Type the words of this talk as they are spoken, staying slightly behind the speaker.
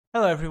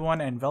Hello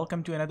everyone and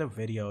welcome to another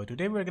video.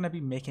 Today we're going to be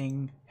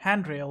making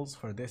handrails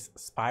for this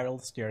spiral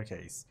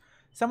staircase.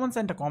 Someone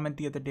sent a comment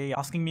the other day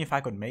asking me if I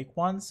could make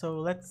one, so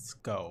let's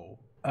go.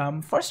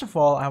 First of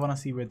all, I want to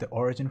see where the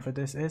origin for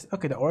this is.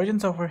 Okay, the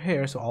origin's over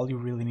here, so all you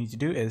really need to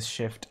do is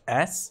Shift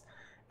S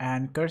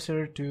and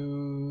cursor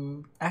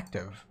to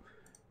active.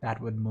 That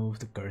would move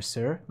the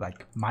cursor,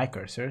 like my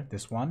cursor,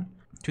 this one,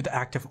 to the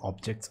active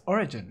object's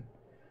origin.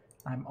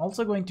 I'm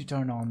also going to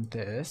turn on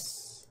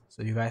this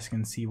so you guys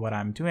can see what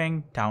I'm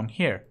doing down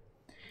here.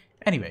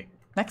 Anyway,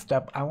 next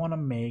up, I want to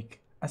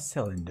make a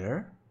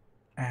cylinder,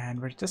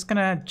 and we're just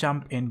gonna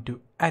jump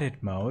into edit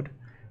mode,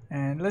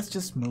 and let's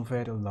just move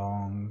it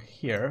along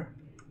here,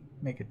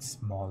 make it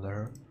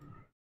smaller,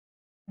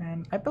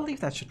 and I believe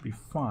that should be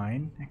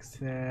fine,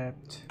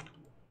 except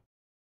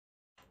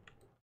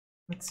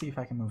let's see if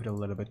I can move it a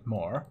little bit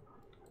more.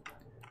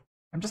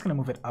 I'm just gonna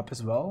move it up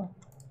as well.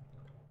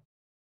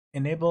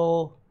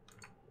 Enable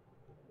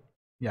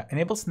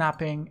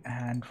snapping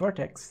and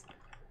vertex.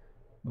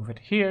 Move it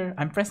here.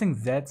 I'm pressing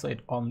Z so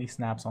it only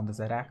snaps on the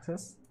Z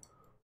axis.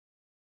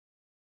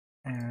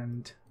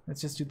 And let's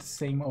just do the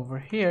same over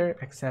here,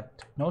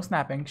 except no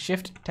snapping.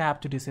 Shift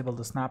tab to disable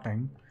the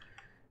snapping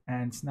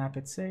and snap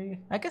it,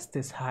 say, I guess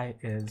this high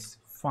is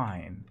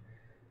fine.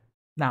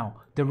 Now,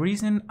 the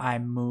reason I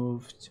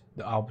moved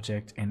the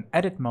object in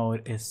edit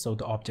mode is so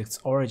the object's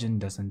origin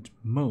doesn't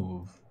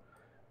move.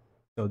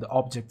 So the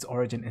object's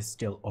origin is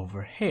still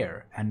over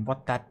here, and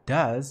what that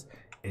does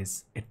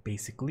is it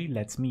basically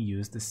lets me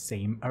use the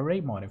same array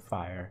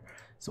modifier.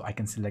 So I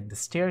can select the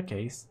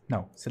staircase,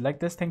 select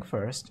this thing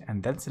first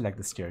and then select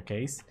the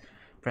staircase,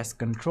 press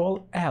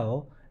Ctrl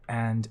L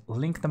and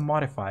link the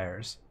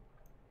modifiers.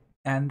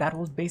 And that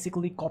will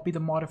basically copy the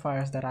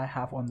modifiers that I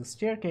have on the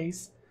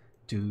staircase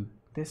to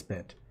this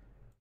bit.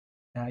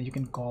 You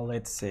can call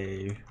it,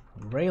 say,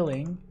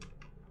 railing,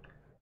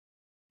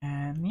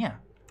 and yeah.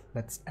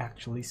 Let's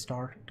actually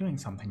start doing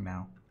something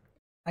now.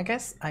 I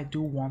guess I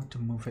do want to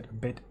move it a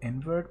bit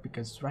inward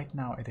because right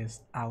now it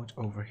is out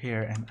over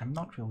here and I'm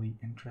not really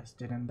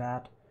interested in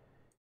that.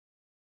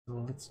 So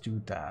let's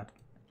do that.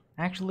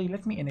 Actually,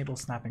 let me enable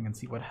snapping and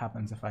see what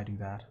happens if I do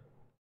that.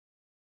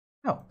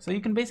 Oh, so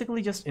you can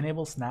basically just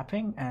enable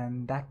snapping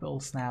and that will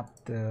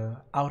snap the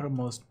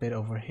outermost bit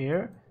over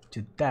here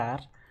to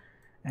that,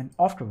 and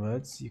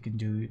afterwards you can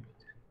do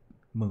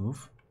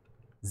move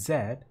Z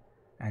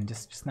and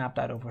just snap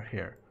that over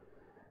here.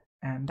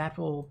 And that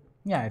will,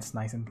 yeah, it's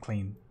nice and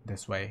clean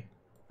this way.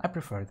 I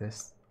prefer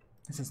this.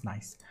 This is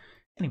nice.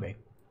 Anyway,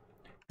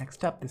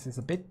 next up, this is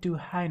a bit too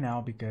high now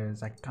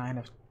because I kind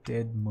of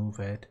did move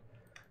it.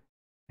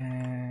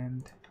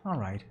 And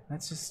alright,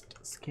 let's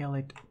just scale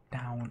it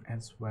down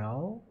as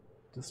well.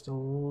 Just a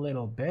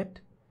little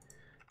bit.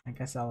 I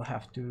guess I'll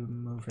have to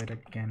move it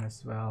again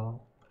as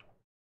well.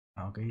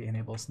 Okay,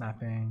 enable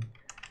snapping.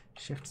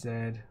 Shift Z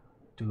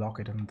to lock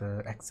it on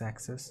the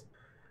x-axis.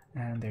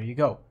 And there you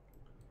go.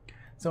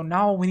 So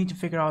now we need to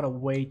figure out a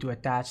way to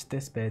attach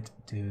this bit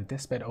to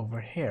this bit over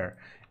here.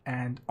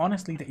 And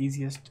honestly, the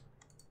easiest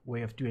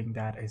way of doing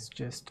that is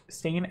just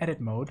stay in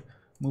edit mode,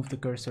 move the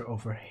cursor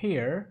over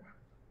here,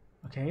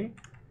 okay?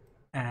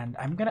 And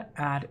I'm gonna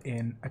add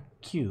in a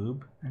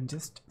cube and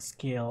just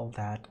scale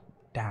that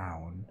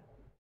down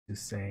to,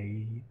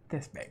 say,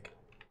 this big.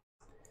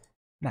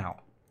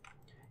 Now,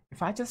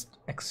 if I just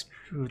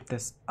extrude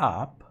this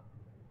up,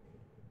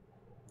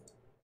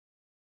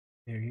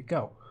 there you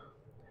go.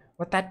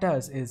 What that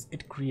does is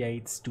it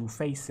creates two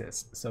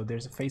faces. So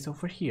there's a face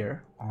over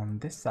here on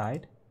this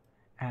side,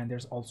 and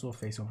there's also a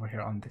face over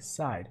here on this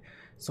side.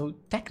 So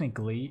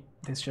technically,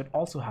 this should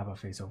also have a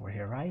face over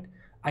here, right?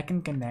 I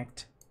can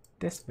connect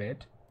this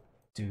bit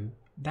to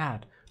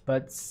that,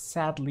 but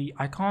sadly,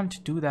 I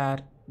can't do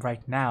that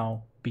right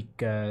now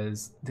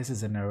because this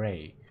is an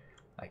array.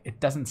 Like,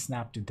 it doesn't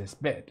snap to this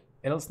bit.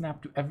 It'll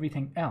snap to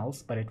everything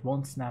else, but it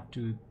won't snap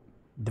to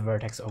the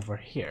vertex over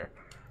here.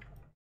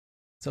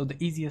 So the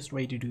easiest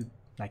way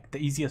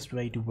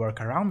to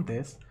work around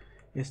this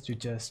is to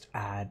just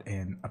add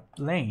in a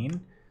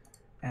plane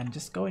and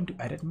just go into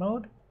edit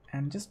mode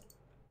and just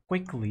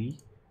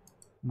quickly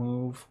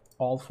move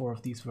all four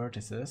of these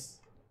vertices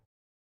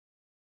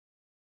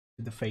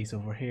to the face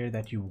over here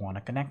that you want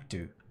to connect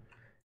to.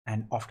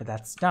 And after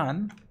that's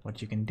done,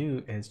 what you can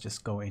do is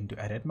just go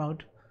into edit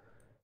mode,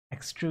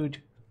 extrude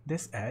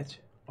this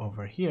edge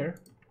over here,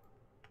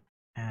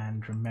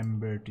 and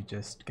remember to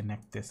just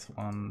connect this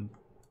one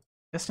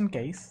just in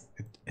case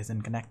it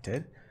isn't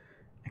connected.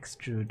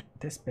 Extrude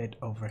this bit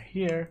over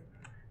here,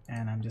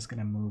 and I'm just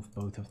gonna move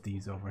both of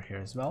these over here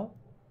as well.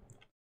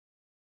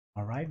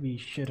 All right, we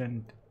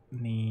shouldn't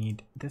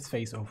need this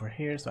face over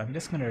here, so I'm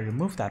just gonna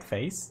remove that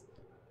face,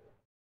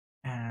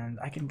 and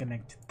I can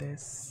connect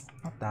this,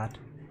 not that,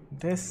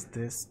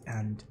 this,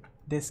 and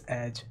this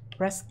edge.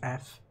 Press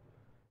F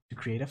to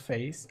create a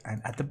face, and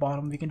at the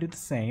bottom we can do the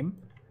same,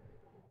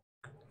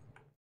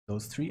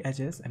 those three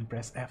edges, and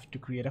press F to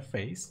create a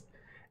face.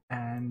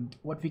 And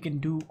what we can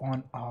do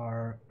on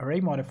our array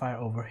modifier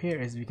over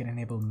here is we can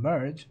enable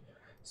merge,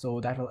 so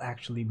that will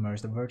actually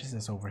merge the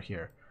vertices over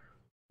here.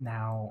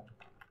 Now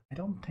I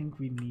don't think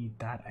we need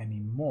that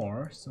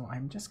anymore, so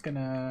I'm just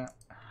gonna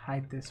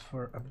hide this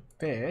for a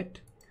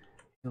bit,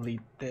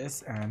 delete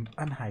this and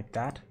unhide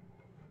that.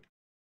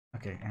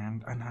 Okay,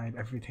 and unhide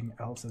everything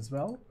else as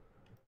well.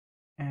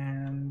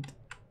 And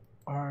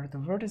are the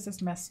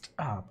vertices messed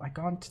up? I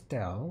can't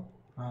tell.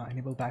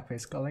 Enable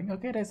backface culling.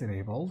 Okay, it is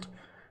enabled.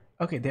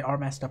 Okay, they are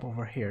messed up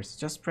over here. So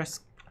just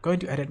go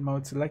into edit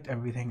mode, select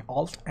everything,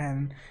 Alt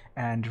N,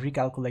 and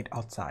recalculate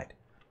outside.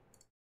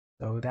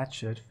 So that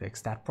should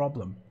fix that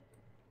problem.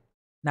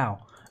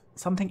 Now,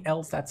 something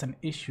else that's an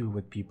issue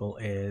with people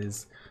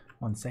is,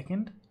 one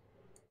second.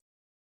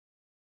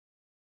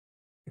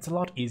 It's a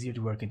lot easier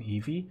to work in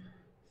Eevee.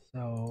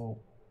 So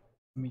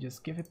let me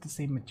just give it the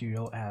same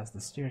material as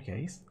the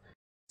staircase.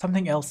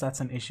 Something else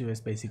that's an issue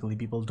is basically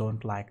people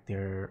don't like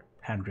their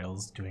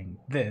handrails doing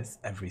this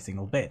every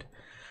single bit.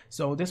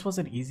 So this was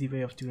an easy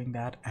way of doing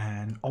that,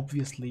 and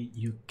obviously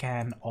you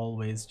can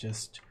always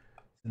just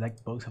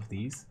select both of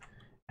these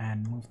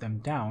and move them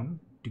down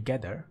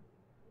together.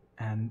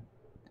 And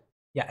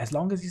yeah, as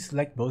long as you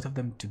select both of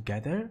them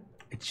together,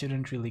 it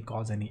shouldn't really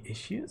cause any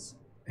issues.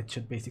 It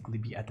should basically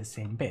be at the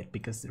same bit,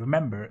 because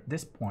remember,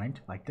 this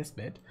point, like this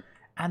bit,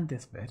 and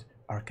this bit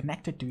are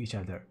connected to each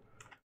other.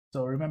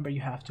 So remember,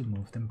 you have to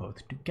move them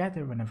both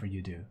together whenever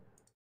you do.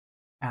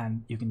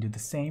 And you can do the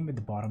same with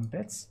the bottom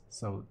bits.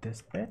 So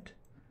this bit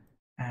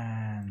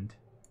and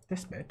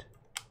this bit,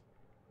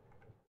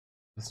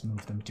 just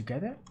move them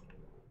together.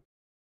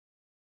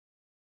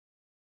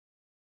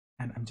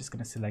 And I'm just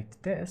going to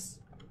select this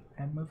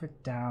and move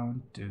it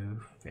down to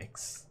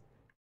fix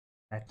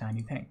that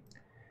tiny thing.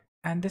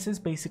 And this is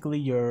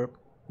basically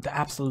the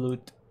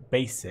absolute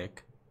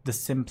basic, the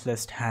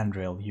simplest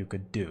handrail you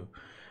could do.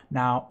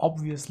 Now,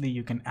 obviously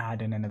you can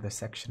add in another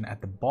section at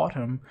the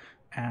bottom,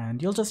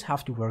 and you'll just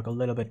have to work a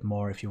little bit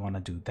more if you want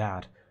to do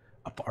that.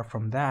 Apart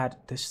from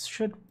that, this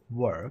should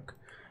work.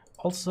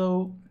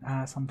 Also,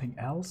 something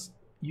else,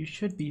 you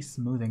should be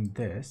smoothing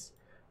this,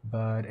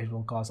 but it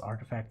will cause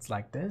artifacts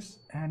like this,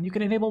 and you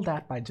can enable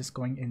that by just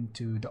going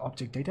into the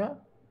object data,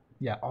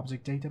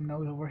 object data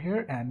node over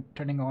here, and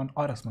turning on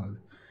auto smooth.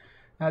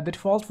 The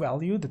default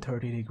value, the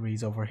 30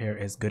 degrees over here,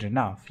 is good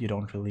enough. You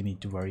don't really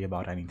need to worry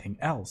about anything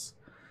else.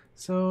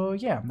 So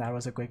yeah, that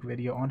was a quick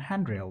video on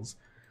handrails.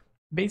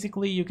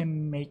 Basically, you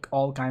can make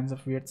all kinds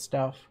of weird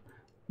stuff.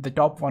 The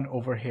top one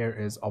over here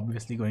is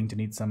obviously going to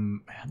need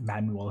some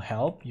manual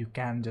help. You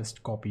can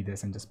just copy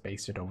this and just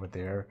paste it over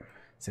there,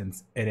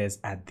 since it is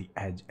at the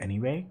edge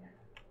anyway.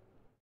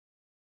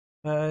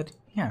 But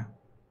yeah,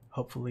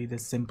 hopefully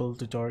this simple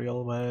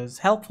tutorial was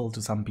helpful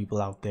to some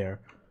people out there.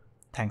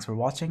 Thanks for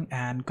watching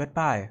and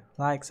goodbye.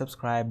 Like,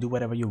 subscribe, do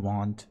whatever you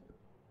want.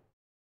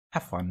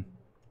 Have fun.